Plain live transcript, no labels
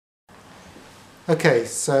Okay,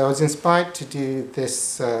 so I was inspired to do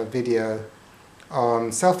this video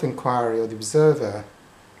on self-inquiry or the observer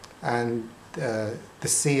and the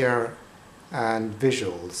seer and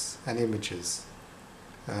visuals and images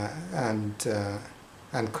and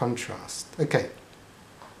contrast. Okay,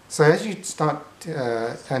 so as you start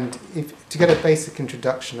to get a basic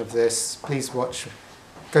introduction of this, please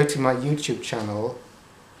go to my YouTube channel,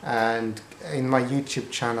 and in my YouTube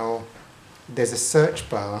channel there's a search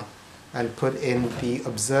bar, and put in the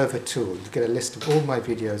observer tool. You get a list of all my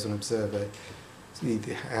videos on observer,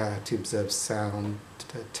 how to observe sound,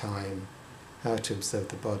 time, how to observe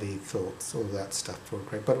the body, thoughts, all that stuff.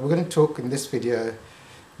 But we're going to talk in this video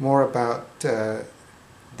more about the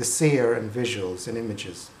seer and visuals and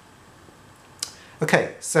images.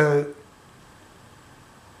 Okay, so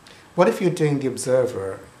what if you're doing the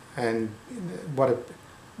observer, and what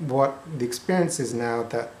the experience is now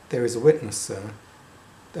that there is a witnesser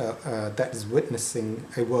that is witnessing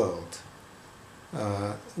a world,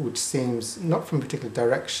 which seems not from a particular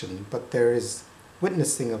direction, but there is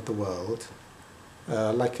witnessing of the world,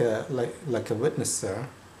 like a witnesser,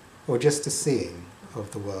 or just a seeing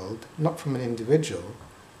of the world, not from an individual,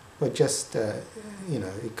 but just it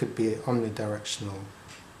could be omnidirectional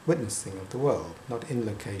witnessing of the world, not in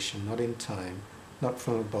location, not in time, not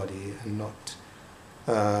from a body, and not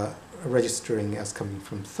registering as coming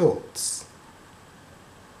from thoughts.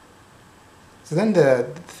 So then the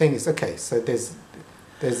thing is, okay, so there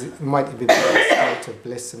might be a state of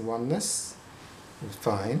bliss and oneness,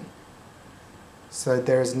 fine. So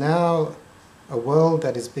there is now a world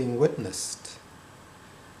that is being witnessed.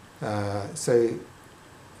 So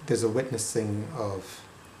there's a witnessing of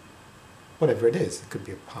whatever it is. It could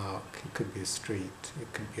be a park, it could be a street,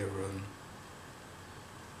 it could be a room.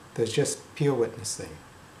 There's just pure witnessing.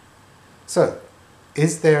 So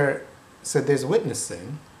there's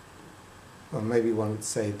witnessing, or maybe one would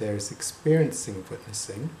say there's experiencing of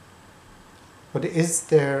witnessing, but is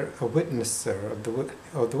there a witnesser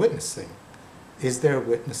of the witnessing? Is there a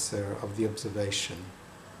witnesser of the observation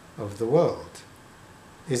of the world?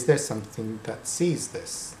 Is there something that sees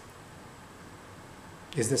this?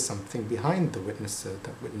 Is there something behind the witnesser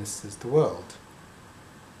that witnesses the world?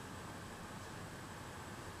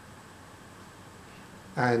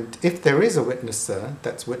 And if there is a witnesser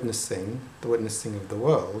that's witnessing the witnessing of the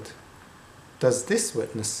world, does this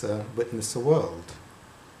witnesser witness a world?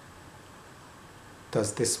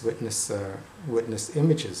 Does this witnesser witness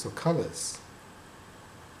images or colours?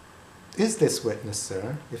 Is this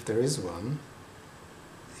witnesser, if there is one,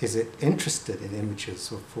 is it interested in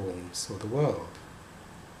images or forms or the world?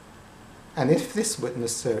 And if this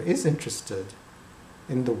witnesser is interested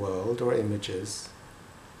in the world or images,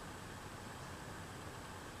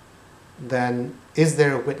 then is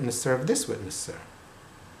there a witnesser of this witnesser?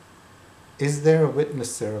 Is there a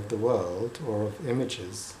witnesser of the world or of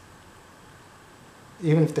images,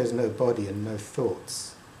 even if there's no body and no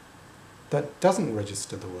thoughts, that doesn't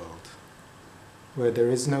register the world, where there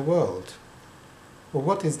is no world? Well,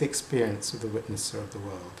 what is the experience of the witnesser of the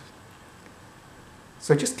world?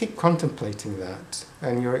 So just keep contemplating that,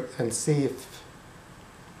 and see if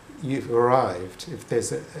you've arrived, if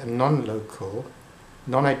there's a non-local,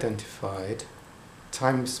 non-identified,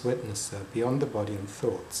 timeless witnesser beyond the body and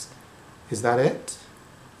thoughts. Is that it?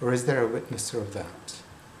 Or is there a witnesser of that?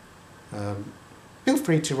 Feel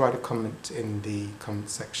free to write a comment in the comment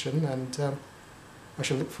section, and I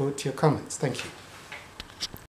shall look forward to your comments. Thank you.